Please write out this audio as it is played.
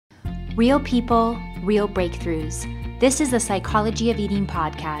Real people, real breakthroughs. This is the Psychology of Eating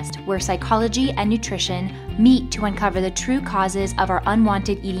podcast, where psychology and nutrition meet to uncover the true causes of our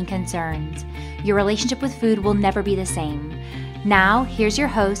unwanted eating concerns. Your relationship with food will never be the same. Now, here's your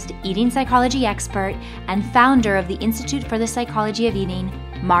host, eating psychology expert, and founder of the Institute for the Psychology of Eating,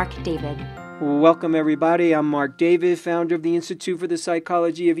 Mark David. Welcome, everybody. I'm Mark David, founder of the Institute for the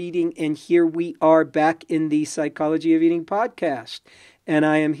Psychology of Eating, and here we are back in the Psychology of Eating podcast. And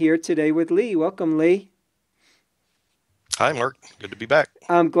I am here today with Lee. Welcome, Lee. Hi, Mark. Good to be back.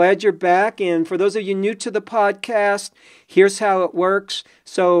 I'm glad you're back. And for those of you new to the podcast, here's how it works.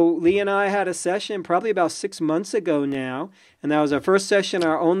 So Lee and I had a session probably about 6 months ago now, and that was our first session,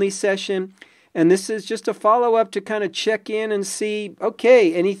 our only session. And this is just a follow-up to kind of check in and see,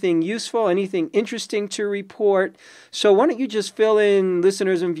 okay, anything useful, anything interesting to report. So why don't you just fill in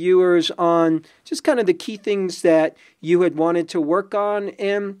listeners and viewers on just kind of the key things that you had wanted to work on,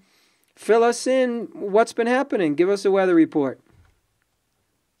 and fill us in what's been happening. Give us a weather report.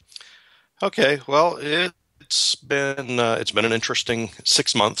 Okay, well, it's been an interesting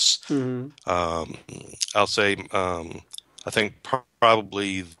 6 months. Mm-hmm. I'll say I think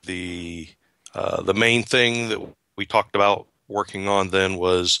probably the main thing that we talked about working on then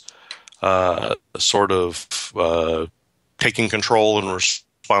was sort of taking control and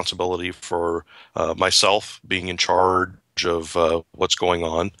responsibility for myself, being in charge of what's going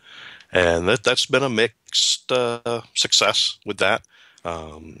on. And that's been a mixed success with that.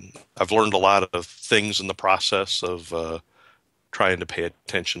 I've learned a lot of things in the process of trying to pay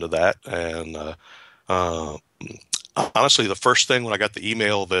attention to that. And honestly, the first thing when I got the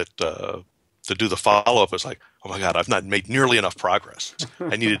email that to do the follow-up was like, oh my God, I've not made nearly enough progress.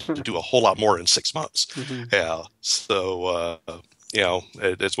 I needed to do a whole lot more in 6 months. Mm-hmm. Yeah. So,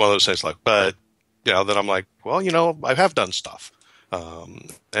 it's one of those things like, but, then I'm like, well, I have done stuff.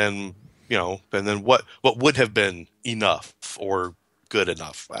 And then what would have been enough or good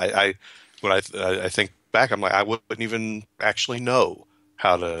enough? When I think back, I'm like, I wouldn't even actually know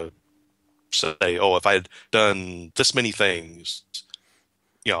how to say, oh, if I had done this many things,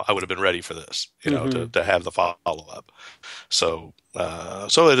 I would have been ready for this, mm-hmm. to have the follow up. So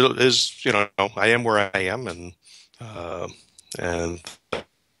it is, I am where I am, and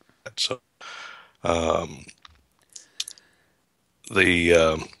so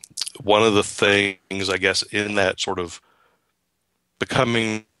the one of the things, I guess, in that sort of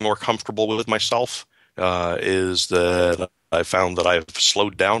becoming more comfortable with myself is that I found that I've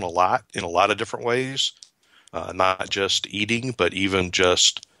slowed down a lot in a lot of different ways. Not just eating, but even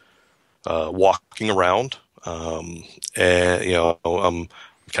just walking around. And, I'm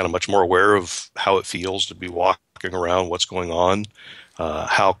kind of much more aware of how it feels to be walking around, what's going on,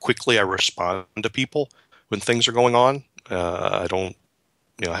 how quickly I respond to people when things are going on. I don't,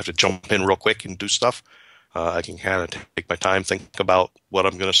 have to jump in real quick and do stuff. I can kind of take my time, think about what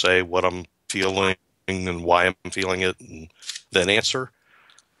I'm going to say, what I'm feeling, and why I'm feeling it, and then answer.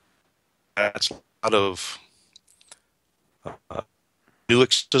 That's a lot of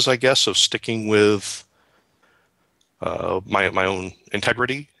nuances, I guess, of sticking with my own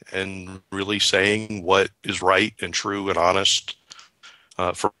integrity and really saying what is right and true and honest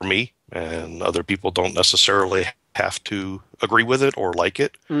for me, and other people don't necessarily have to agree with it or like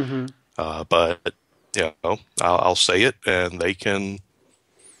it. Mm-hmm. But I'll say it, and they can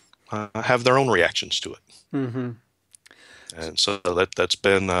have their own reactions to it. Mm-hmm. And so that's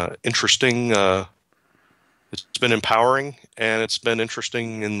been interesting. It's been empowering, and it's been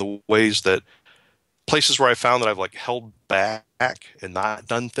interesting in the ways that places where I found that I've held back and not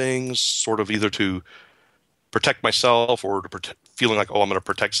done things sort of either to protect myself or to feeling like, oh, I'm going to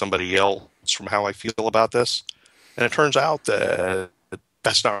protect somebody else from how I feel about this. And it turns out that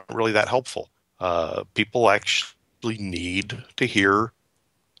that's not really that helpful. People actually need to hear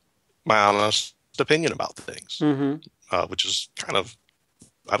my honest opinion about things, mm-hmm. Which is kind of,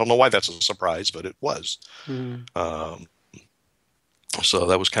 I don't know why that's a surprise, but it was. Mm-hmm. So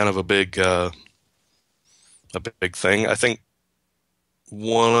that was kind of a big thing. I think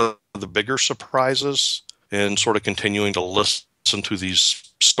one of the bigger surprises in sort of continuing to listen to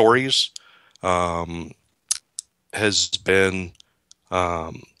these stories has been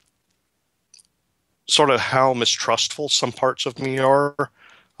sort of how mistrustful some parts of me are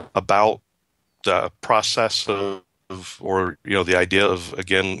about the process of or the idea of,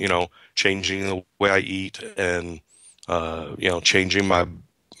 again, changing the way I eat and changing my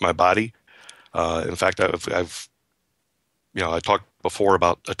body. In fact, I've I talked before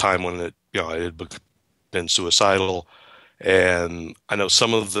about a time when I had been suicidal, and I know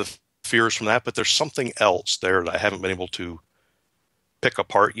some of the fears from that, but there's something else there that I haven't been able to pick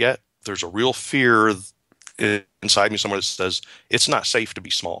apart yet. there's a real fear inside me somewhere that says it's not safe to be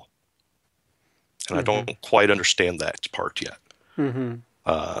small. And I don't quite understand that part yet.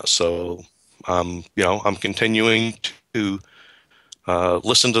 So, I'm continuing to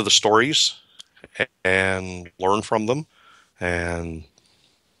listen to the stories and learn from them, and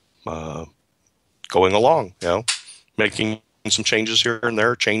going along, making some changes here and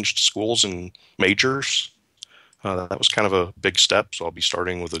there, changed schools and majors. That was kind of a big step. So I'll be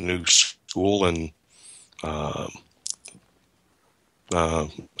starting with a new school and a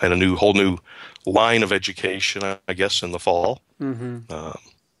whole new line of education, I guess, in the fall,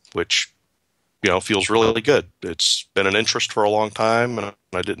 which, feels really good. It's been an interest for a long time, and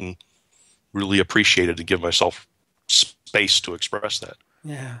I didn't really appreciate it to give myself space to express that.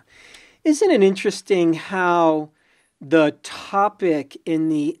 Yeah. Isn't it interesting how the topic in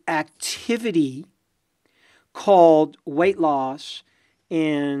the activity called weight loss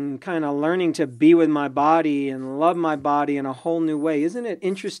and kind of learning to be with my body and love my body in a whole new way, isn't it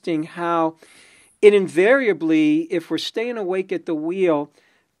interesting how it invariably, if we're staying awake at the wheel,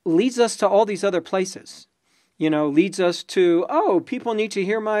 leads us to all these other places? Leads us to, oh, people need to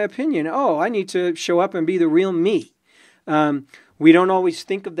hear my opinion. Oh, I need to show up and be the real me. We don't always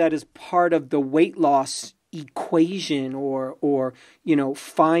think of that as part of the weight loss equation or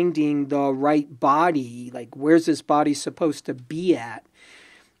finding the right body. Like, where's this body supposed to be at?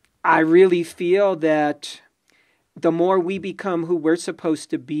 I really feel that the more we become who we're supposed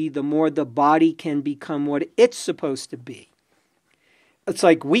to be, the more the body can become what it's supposed to be. It's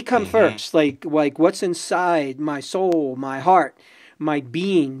like we come first, like what's inside my soul, my heart, my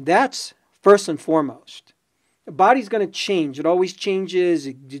being. That's first and foremost. The body's going to change. It always changes.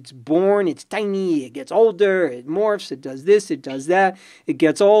 It's born. It's tiny. It gets older. It morphs. It does this. It does that. It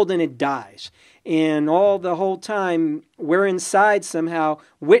gets old and it dies. And all the whole time we're inside somehow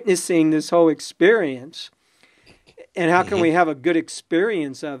witnessing this whole experience. And how can we have a good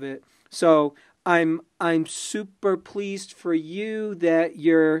experience of it? So I'm super pleased for you that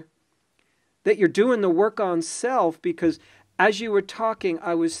you're doing the work on self, because as you were talking,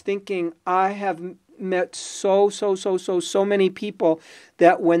 I was thinking I have met so many people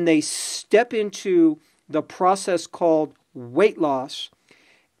that when they step into the process called weight loss,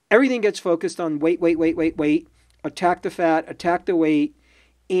 everything gets focused on weight, attack the fat, attack the weight,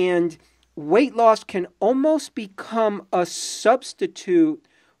 and weight loss can almost become a substitute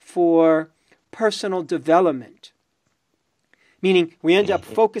for personal development. Meaning we end up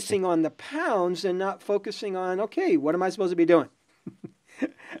focusing on the pounds and not focusing on, okay, what am I supposed to be doing?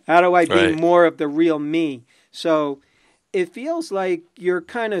 How do I be more of the real me? So it feels like you're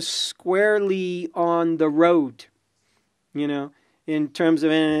kind of squarely on the road, in terms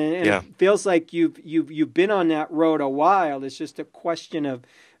of, and it feels like you've been on that road a while. It's just a question of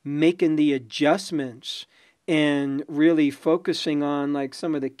making the adjustments and really focusing on like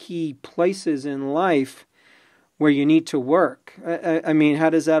some of the key places in life where you need to work. I mean, how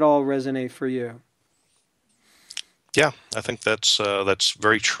does that all resonate for you? Yeah, I think that's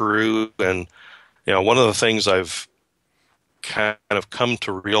very true. And, one of the things I've kind of come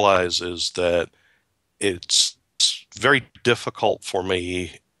to realize is that it's very difficult for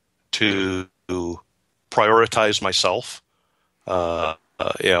me to prioritize myself.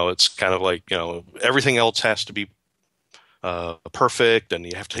 It's kind of like, everything else has to be perfect, and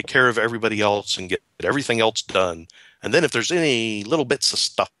you have to take care of everybody else and get everything else done. And then if there's any little bits of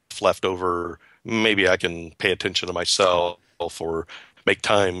stuff left over, maybe I can pay attention to myself or make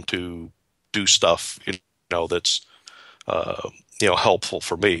time to do stuff, that's, helpful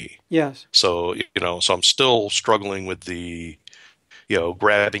for me. Yes. So, so I'm still struggling with the,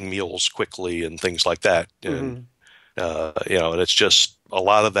 grabbing meals quickly and things like that. And, and it's just, a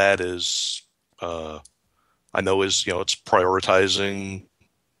lot of that is, I know is, it's prioritizing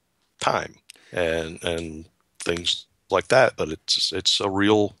time and things like that, but it's a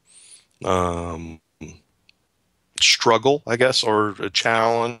real, struggle, I guess, or a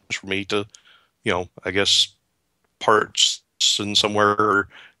challenge for me to, I guess parts in somewhere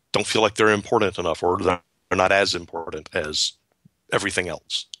don't feel like they're important enough, or they're not as important as everything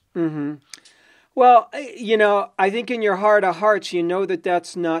else. Well, I think in your heart of hearts, that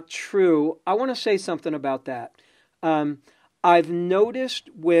that's not true. I want to say something about that. I've noticed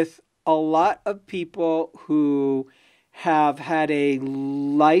with a lot of people who have had a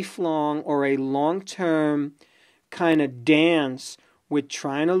lifelong or a long-term kind of dance with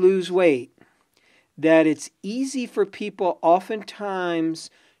trying to lose weight, that it's easy for people oftentimes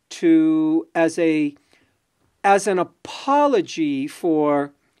to, as an apology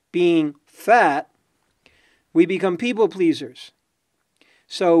for being fat, we become people pleasers.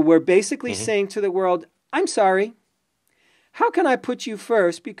 So we're basically Mm-hmm. saying to the world, I'm sorry. How can I put you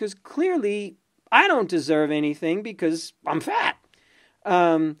first? Because clearly I don't deserve anything because I'm fat.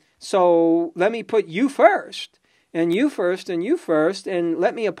 So let me put you first, and you first, and you first, and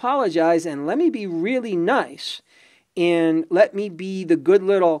let me apologize, and let me be really nice, and let me be the good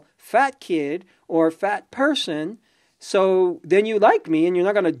little fat kid or fat person. So then you like me, and you're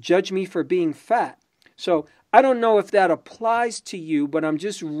not going to judge me for being fat. So I don't know if that applies to you, but I'm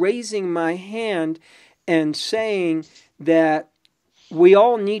just raising my hand and saying that we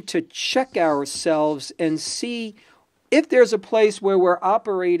all need to check ourselves and see if there's a place where we're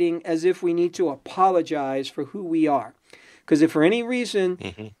operating as if we need to apologize for who we are. Because if for any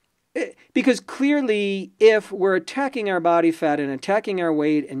reason, because clearly if we're attacking our body fat and attacking our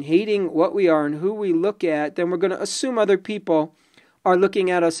weight and hating what we are and who we look at, then we're going to assume other people are looking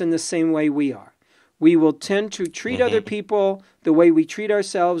at us in the same way we are. We will tend to treat other people the way we treat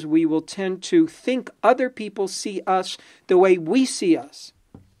ourselves. We will tend to think other people see us the way we see us.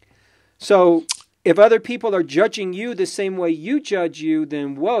 So if other people are judging you the same way you judge you,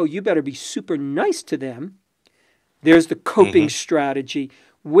 then whoa, you better be super nice to them. There's the coping strategy,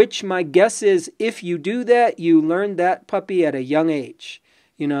 which my guess is if you do that, you learn that puppy at a young age.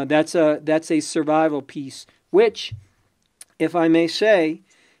 You know, that's a survival piece, which, if I may say,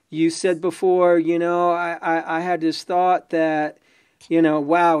 you said before, you know, I had this thought that, you know,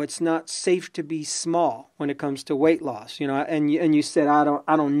 wow, it's not safe to be small when it comes to weight loss, you know, and you said, I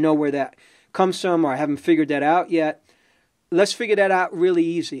don't know where that comes from, or I haven't figured that out yet. Let's figure that out really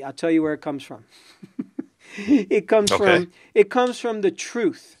easy. I'll tell you where it comes from. It comes from the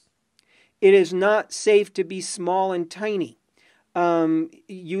truth. It is not safe to be small and tiny.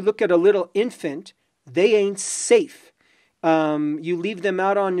 You look at a little infant, they ain't safe. You leave them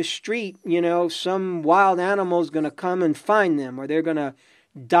out on the street, you know, some wild animal is going to come and find them, or they're going to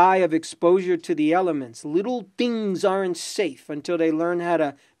die of exposure to the elements. Little things aren't safe until they learn how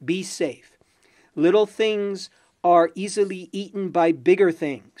to be safe. Little things are easily eaten by bigger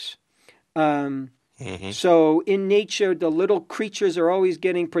things. So in nature, the little creatures are always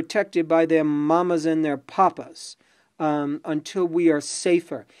getting protected by their mamas and their papas until we are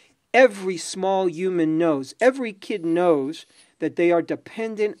safer. Every small human knows, every kid knows that they are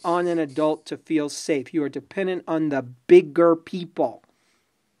dependent on an adult to feel safe. You are dependent on the bigger people.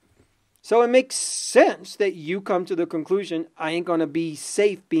 So it makes sense that you come to the conclusion, I ain't going to be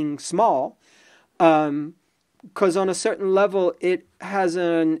safe being small, because on a certain level, it has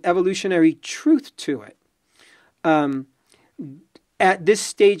an evolutionary truth to it. At this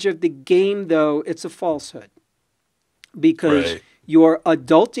stage of the game, though, it's a falsehood. Because you're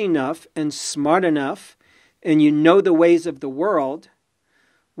adult enough and smart enough, and you know the ways of the world,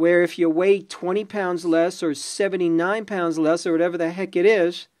 where if you weigh 20 pounds less or 79 pounds less or whatever the heck it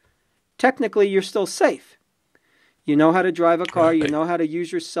is, technically you're still safe. You know how to drive a car, you know how to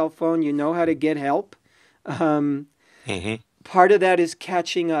use your cell phone, you know how to get help. Part of that is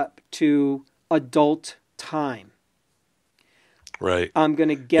catching up to adult time. Right. I'm going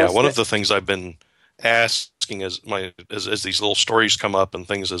to guess. Yeah, one of the things I've been asking as these little stories come up and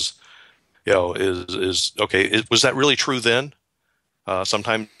things is, you know, is okay, was that really true then?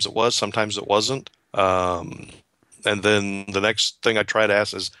 Sometimes it was, sometimes it wasn't. And then the next thing I try to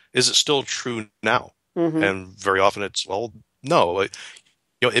ask is it still true now? And very often it's, well, no. You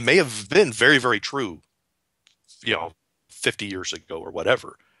know, it may have been very, very true, you know, 50 years ago or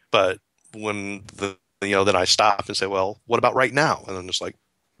whatever. But when then I stop and say, well, what about right now? And then it's like,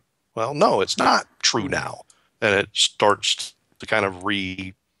 well, no, it's not true now. And it starts to kind of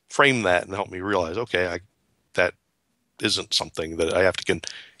reframe that and help me realize, okay, that isn't something that I have to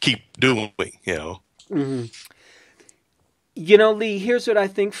keep doing, you know. You know, Lee, here's what I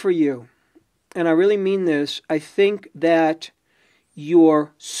think for you. And I really mean this. I think that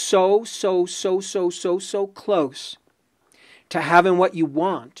you're so close to having what you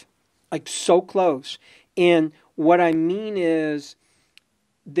want. Like so close. And what I mean is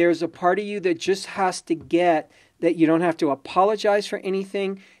there's a part of you that just has to get that you don't have to apologize for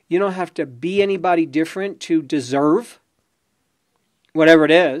anything. You don't have to be anybody different to deserve whatever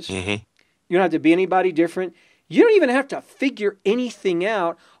it is. You don't have to be anybody different. You don't even have to figure anything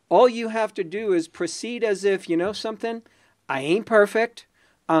out. All you have to do is proceed as if, you know something, I ain't perfect.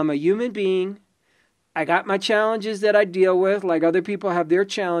 I'm a human being. I got my challenges that I deal with, like other people have their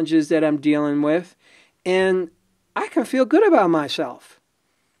challenges that I'm dealing with. And I can feel good about myself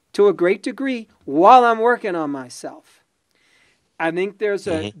to a great degree while I'm working on myself. I think there's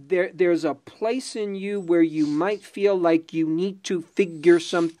a place in you where you might feel like you need to figure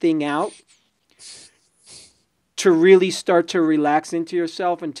something out to really start to relax into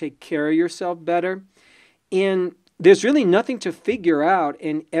yourself and take care of yourself better. And there's really nothing to figure out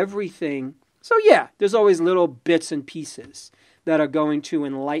in everything. So yeah, there's always little bits and pieces that are going to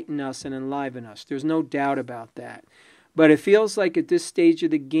enlighten us and enliven us. There's no doubt about that. But it feels like at this stage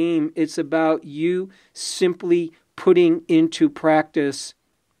of the game, it's about you simply putting into practice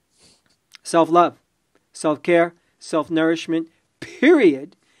self-love, self-care, self-nourishment,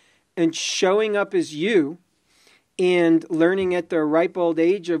 period, and showing up as you and learning at the ripe old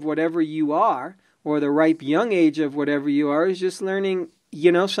age of whatever you are, or the ripe young age of whatever you are, is just learning,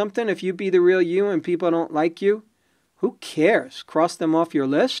 you know something, if you be the real you and people don't like you, who cares? Cross them off your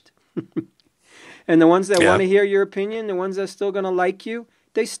list. And the ones that want to hear your opinion, the ones that are still going to like you,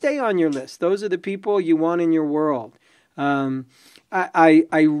 they stay on your list. Those are the people you want in your world. I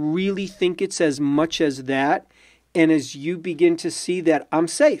really think it's as much as that. And as you begin to see that I'm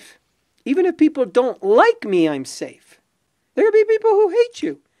safe. Even if people don't like me, I'm safe. There will be people who hate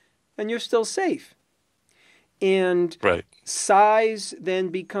you, and you're still safe. And size then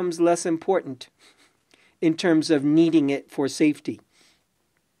becomes less important in terms of needing it for safety.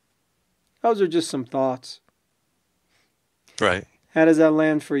 Those are just some thoughts. Right. How does that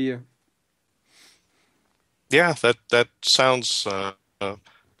land for you? Yeah, that sounds.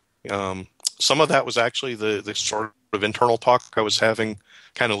 Some of that was actually the sort of internal talk I was having,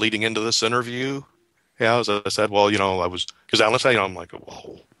 kind of leading into this interview. Yeah, as I said, well, because honestly, I'm like,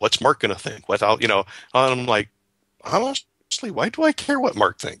 well, what's Mark going to think? Without, and I'm like, honestly, why do I care what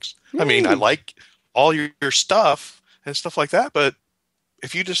Mark thinks? I mean, I like all your stuff and stuff like that, but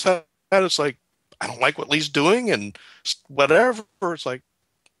if you just had, it's like, I don't like what Lee's doing and whatever. It's like,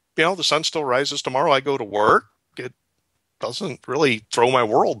 the sun still rises tomorrow. I go to work. It doesn't really throw my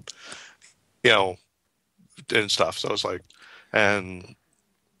world, and stuff. So it's like, and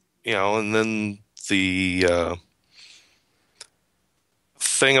then the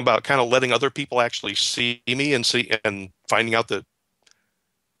thing about kind of letting other people actually see me and finding out that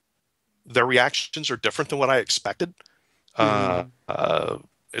their reactions are different than what I expected.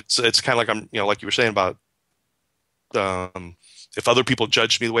 It's kind of like I'm, like you were saying about if other people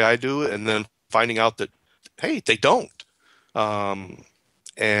judge me the way I do, and then finding out that, hey, they don't.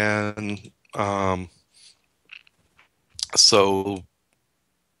 So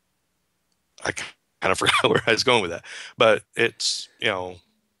I kind of forgot where I was going with that, but it's,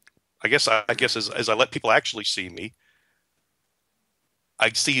 I guess as I let people actually see me, I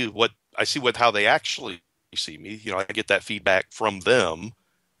see how they actually see me. I get that feedback from them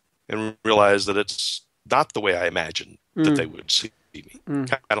and realize that it's not the way I imagined that they would see me.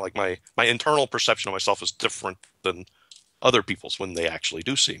 Kind of like my internal perception of myself is different than other people's when they actually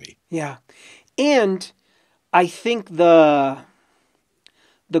do see me. Yeah. And I think the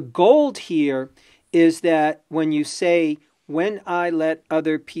gold here is that when you say, when I let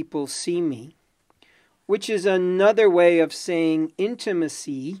other people see me, which is another way of saying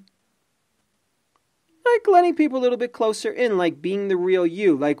intimacy, like letting people a little bit closer in, like being the real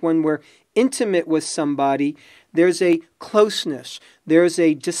you. Like when we're intimate with somebody, there's a closeness, there's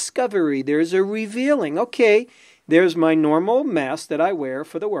a discovery, there's a revealing. Okay, there's my normal mask that I wear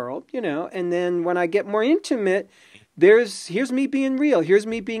for the world, and then when I get more intimate, here's me being real, here's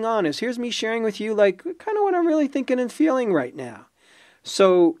me being honest, here's me sharing with you like kind of what I'm really thinking and feeling right now.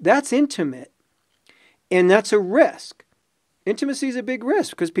 So that's intimate, and that's a risk. Intimacy is a big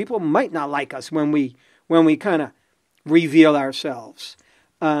risk because people might not like us when we kind of reveal ourselves.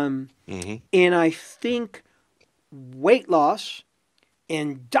 And I think weight loss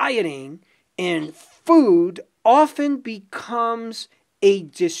and dieting and food often becomes a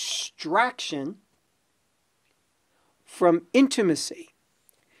distraction from intimacy.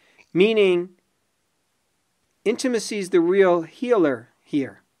 Meaning, intimacy is the real healer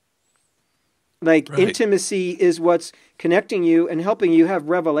here. Like, intimacy is what's connecting you and helping you have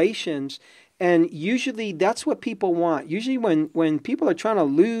revelations. And usually that's what people want. Usually when people are trying to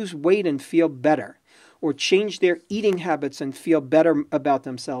lose weight and feel better, or change their eating habits and feel better about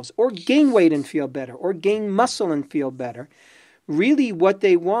themselves, or gain weight and feel better, or gain muscle and feel better, really what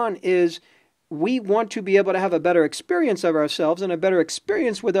they want is, we want to be able to have a better experience of ourselves and a better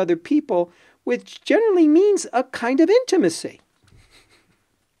experience with other people, which generally means a kind of intimacy.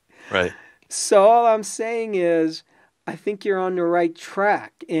 Right. So all I'm saying is, I think you're on the right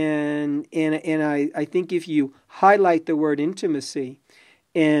track, and I think if you highlight the word intimacy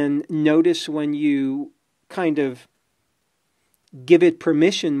and notice when you kind of give it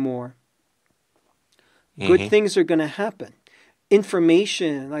permission more, good things are going to happen.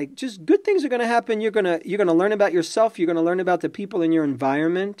 Information, like just good things are going to happen. You're going to learn about yourself. You're going to learn about the people in your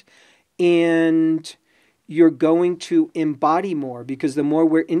environment, and you're going to embody more, because the more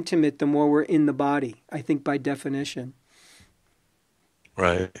we're intimate, the more we're in the body, I think, by definition.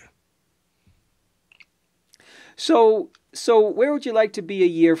 Right. So where would you like to be a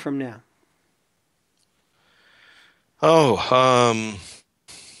year from now? Oh,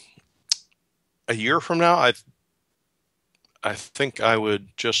 a year from now, I think I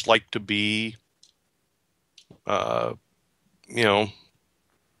would just like to be, uh, you know,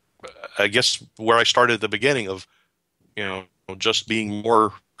 I guess where I started at the beginning of, just being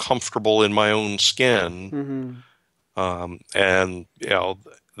more comfortable in my own skin. Mm-hmm. And,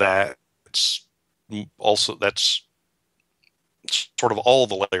 that's that's sort of all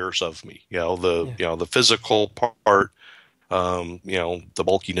the layers of me, the physical part, the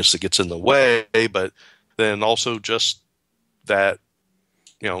bulkiness that gets in the way, but then also just that,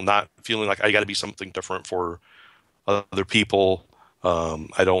 not feeling like I got to be something different for other people.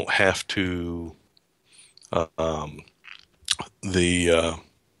 I don't have to, the,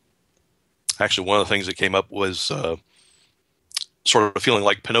 actually one of the things that came up was, sort of feeling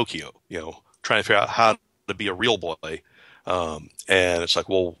like Pinocchio, trying to figure out how to be a real boy. And it's like,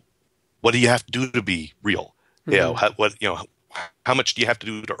 well, what do you have to do to be real? Mm-hmm. How much do you have to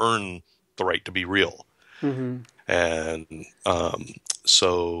do to earn the right to be real? Mm-hmm. And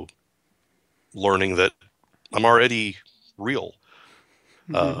so learning that I'm already real,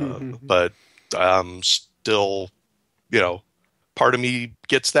 but I'm still, part of me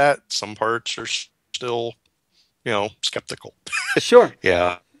gets that. Some parts are still, skeptical. Sure.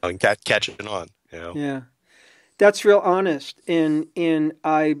 Yeah, and catching on. Yeah, that's real honest, and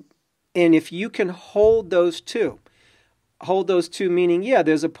if you can hold those two. Hold those two, meaning, yeah,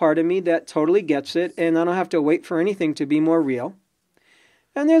 there's a part of me that totally gets it, and I don't have to wait for anything to be more real.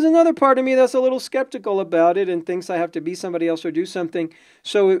 And there's another part of me that's a little skeptical about it and thinks I have to be somebody else or do something.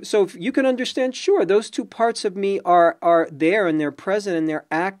 So if you can understand, sure, those two parts of me are there and they're present and they're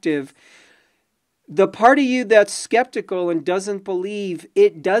active. The part of you that's skeptical and doesn't believe,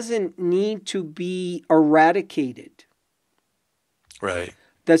 it doesn't need to be eradicated. Right.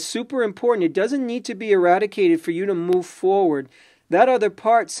 That's super important. It doesn't need to be eradicated for you to move forward. That other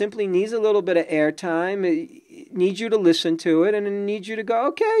part simply needs a little bit of airtime. It needs you to listen to it, and it needs you to go,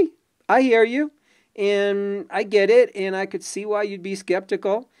 okay, I hear you, and I get it, and I could see why you'd be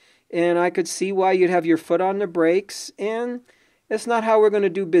skeptical, and I could see why you'd have your foot on the brakes, and that's not how we're going to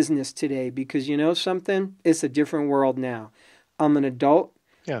do business today, because you know something? It's a different world now. I'm an adult.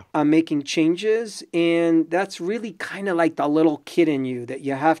 Yeah. I'm making changes, and that's really kind of like the little kid in you that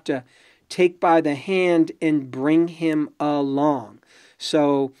you have to take by the hand and bring him along.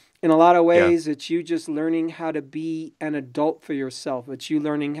 So in a lot of ways, it's you just learning how to be an adult for yourself. It's you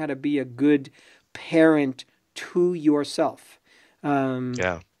learning how to be a good parent to yourself.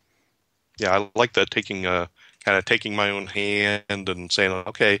 Yeah. I like that, taking kind of taking my own hand and saying,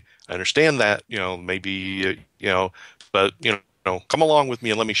 okay, I understand that, maybe, but, come along with me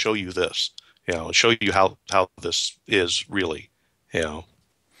and let me show you this, show you how this is really, Yeah.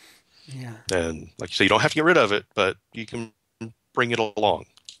 And like you say, you don't have to get rid of it, but you can bring it along.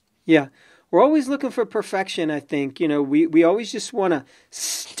 Yeah. We're always looking for perfection, I think. We always just want to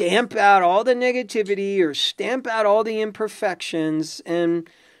stamp out all the negativity or stamp out all the imperfections. And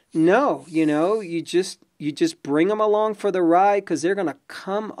no, you just bring them along for the ride, because they're going to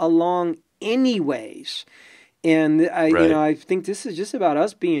come along anyways. And I think this is just about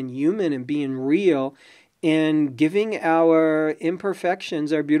us being human and being real, and giving our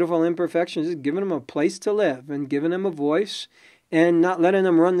imperfections, our beautiful imperfections, just giving them a place to live and giving them a voice and not letting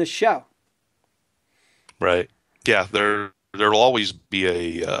them run the show. Right. Yeah. There'll always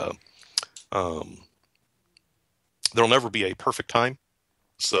be there'll never be a perfect time.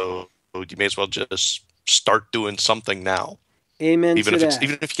 So you may as well just start doing something now. Amen even to if that.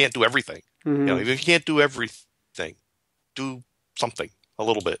 Even if you can't do everything, Mm-hmm. even if you can't do everything, do something, a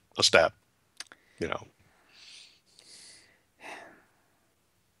little bit, a step,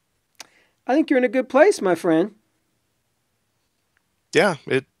 I think you're in a good place, my friend. Yeah,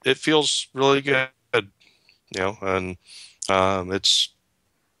 it feels really good, and it's,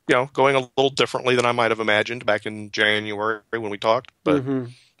 going a little differently than I might have imagined back in January when we talked, but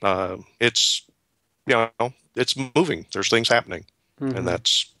Mm-hmm. it's, it's moving. There's things happening, Mm-hmm. and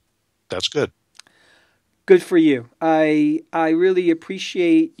that's good. Good for you. I really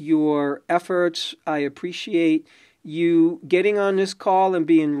appreciate your efforts. I appreciate you getting on this call and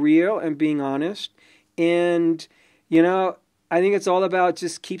being real and being honest. And, I think it's all about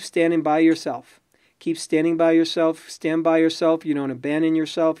just keep standing by yourself. Keep standing by yourself. Stand by yourself. You don't abandon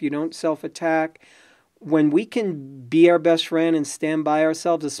yourself. You don't self-attack. when we can be our best friend and stand by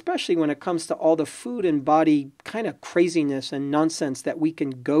ourselves, especially when it comes to all the food and body kind of craziness and nonsense that we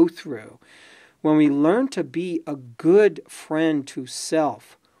can go through, when we learn to be a good friend to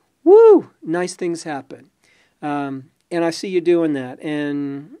self, woo, nice things happen. And I see you doing that,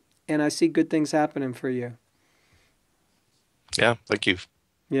 and I see good things happening for you. Yeah, thank you.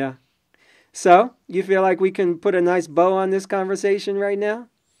 Yeah. So, you feel like we can put a nice bow on this conversation right now?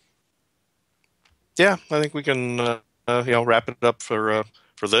 Yeah, I think we can, wrap it up for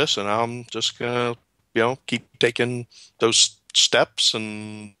this, and I'm just gonna, keep taking those steps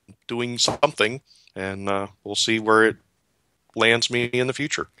and doing something, and we'll see where it lands me in the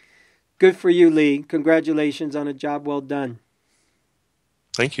future. Good for you, Lee. Congratulations on a job well done.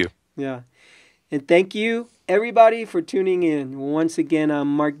 Thank you. Yeah. And thank you, everybody, for tuning in. Once again,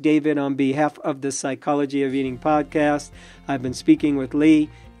 I'm Mark David on behalf of the Psychology of Eating podcast. I've been speaking with Lee.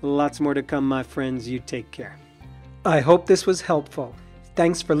 Lots more to come, my friends. You take care. I hope this was helpful.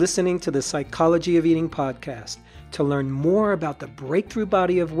 Thanks for listening to the Psychology of Eating podcast. To learn more about the breakthrough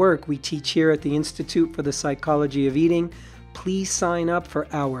body of work we teach here at the Institute for the Psychology of Eating, please sign up for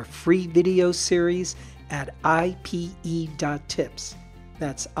our free video series at ipe.tips.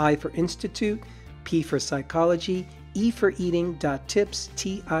 That's I for Institute, P for Psychology, E for Eating.tips,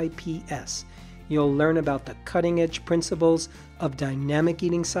 TIPS. You'll learn about the cutting-edge principles of dynamic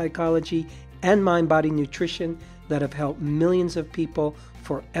eating psychology and mind-body nutrition that have helped millions of people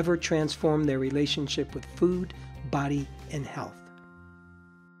forever transform their relationship with food, body, and health.